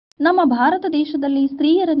ನಮ್ಮ ಭಾರತ ದೇಶದಲ್ಲಿ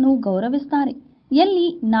ಸ್ತ್ರೀಯರನ್ನು ಗೌರವಿಸ್ತಾರೆ. ಎಲ್ಲಿ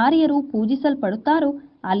ನಾರಿಯರು ಪೂಜಿಸಲ್ಪಡುತ್ತಾರೋ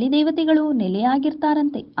ಅಲ್ಲಿ ದೇವತೆಗಳು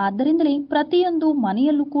ನೆಲೆಯಾಗಿರ್ತಾರಂತೆ. ಆದ್ದರಿಂದಲೇ ಪ್ರತಿಯೊಂದು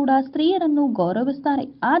ಮನೆಯಲ್ಲೂ ಕೂಡ ಸ್ತ್ರೀಯರನ್ನು ಗೌರವಿಸ್ತಾರೆ.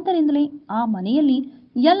 ಆದ್ದರಿಂದಲೇ ಆ ಮನೆಯಲ್ಲಿ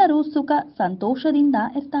ಎಲ್ಲರೂ ಸುಖ ಸಂತೋಷದಿಂದ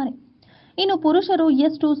ಇರ್ತಾರೆ. ಇನ್ನು ಪುರುಷರು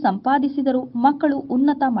ಎಷ್ಟು ಸಂಪಾದಿಸಿದರೂ, ಮಕ್ಕಳು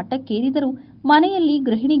ಉನ್ನತ ಮಟ್ಟಕ್ಕೇರಿದರೂ ಮನೆಯಲ್ಲಿ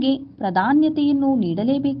ಗೃಹಿಣಿಗೆ ಪ್ರಾಧಾನ್ಯತೆಯನ್ನು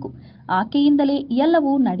ನೀಡಲೇಬೇಕು. ಆಕೆಯಿಂದಲೇ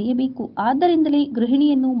ಎಲ್ಲವೂ ನಡೆಯಬೇಕು. ಆದ್ದರಿಂದಲೇ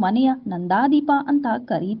ಗೃಹಿಣಿಯನ್ನು ಮನೆಯ ನಂದಾದೀಪ ಅಂತ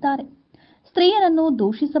ಕರೆಯುತ್ತಾರೆ. ಸ್ತ್ರೀಯರನ್ನು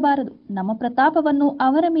ದೂಷಿಸಬಾರದು. ನಮ್ಮ ಪ್ರತಾಪವನ್ನು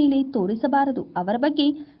ಅವರ ಮೇಲೆ ತೋರಿಸಬಾರದು. ಅವರ ಬಗ್ಗೆ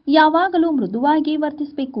ಯಾವಾಗಲೂ ಮೃದುವಾಗಿ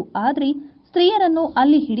ವರ್ತಿಸಬೇಕು. ಆದರೆ ಸ್ತ್ರೀಯರನ್ನು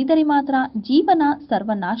ಅಲ್ಲಿ ಹಿಡಿದರೆ ಮಾತ್ರ ಜೀವನ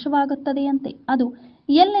ಸರ್ವನಾಶವಾಗುತ್ತದೆಯಂತೆ. ಅದು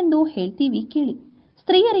ಎಲ್ಲೆಂದು ಹೇಳ್ತೀವಿ ಕೇಳಿ.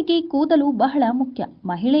 ಸ್ತ್ರೀಯರಿಗೆ ಕೂದಲು ಬಹಳ ಮುಖ್ಯ.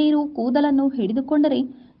 ಮಹಿಳೆಯರು ಕೂದಲನ್ನು ಹಿಡಿದುಕೊಂಡರೆ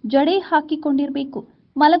ಜಡೆ ಹಾಕಿಕೊಂಡಿರಬೇಕು.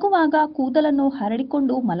 ಮಲಗುವಾಗ ಕೂದಲನ್ನು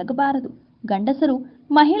ಹರಡಿಕೊಂಡು ಮಲಗಬಾರದು. ಗಂಡಸರು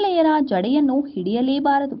ಮಹಿಳೆಯರ ಜಡೆಯನ್ನು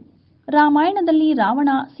ಹಿಡಿಯಲೇಬಾರದು. ರಾಮಾಯಣದಲ್ಲಿ ರಾವಣ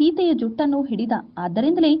ಸೀತೆಯ ಜುಟ್ಟನ್ನು ಹಿಡಿದ.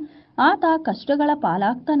 ಆದ್ದರಿಂದಲೇ ಆತ ಕಷ್ಟಗಳ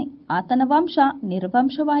ಪಾಲಾಗ್ತಾನೆ. ಆತನ ವಂಶ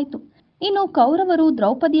ನಿರ್ವಂಶವಾಯಿತು. ಇನ್ನು ಕೌರವರು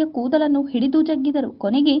ದ್ರೌಪದಿಯ ಕೂದಲನ್ನು ಹಿಡಿದು ಜಗ್ಗಿದರು.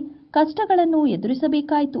 ಕೊನೆಗೆ ಕಷ್ಟಗಳನ್ನು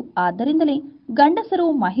ಎದುರಿಸಬೇಕಾಯಿತು. ಆದ್ದರಿಂದಲೇ ಗಂಡಸರು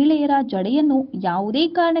ಮಹಿಳೆಯರ ಜಡೆಯನ್ನು ಯಾವುದೇ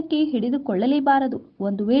ಕಾರಣಕ್ಕೆ ಹಿಡಿದುಕೊಳ್ಳಲೇಬಾರದು.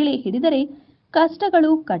 ಒಂದು ವೇಳೆ ಹಿಡಿದರೆ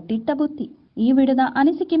ಕಷ್ಟಗಳು ಕಟ್ಟಿಟ್ಟ ಬುತ್ತಿ. ಈ ವಿಡಿಯೋದ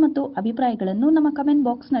ಅನಿಸಿಕೆ ಮತ್ತು ಅಭಿಪ್ರಾಯಗಳನ್ನು ನಮ್ಮ ಕಮೆಂಟ್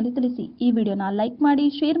ಬಾಕ್ಸ್ನಲ್ಲಿ ತಿಳಿಸಿ. ಈ ವಿಡಿಯೋನ ಲೈಕ್ ಮಾಡಿ,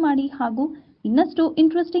 ಶೇರ್ ಮಾಡಿ ಹಾಗೂ ಇನ್ನಷ್ಟು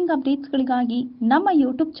ಇಂಟ್ರೆಸ್ಟಿಂಗ್ ಅಪ್ಡೇಟ್ಸ್ಗಳಿಗಾಗಿ ನಮ್ಮ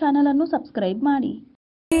ಯೂಟ್ಯೂಬ್ ಚಾನಲ್ ಅನ್ನು ಸಬ್ಸ್ಕ್ರೈಬ್ ಮಾಡಿ.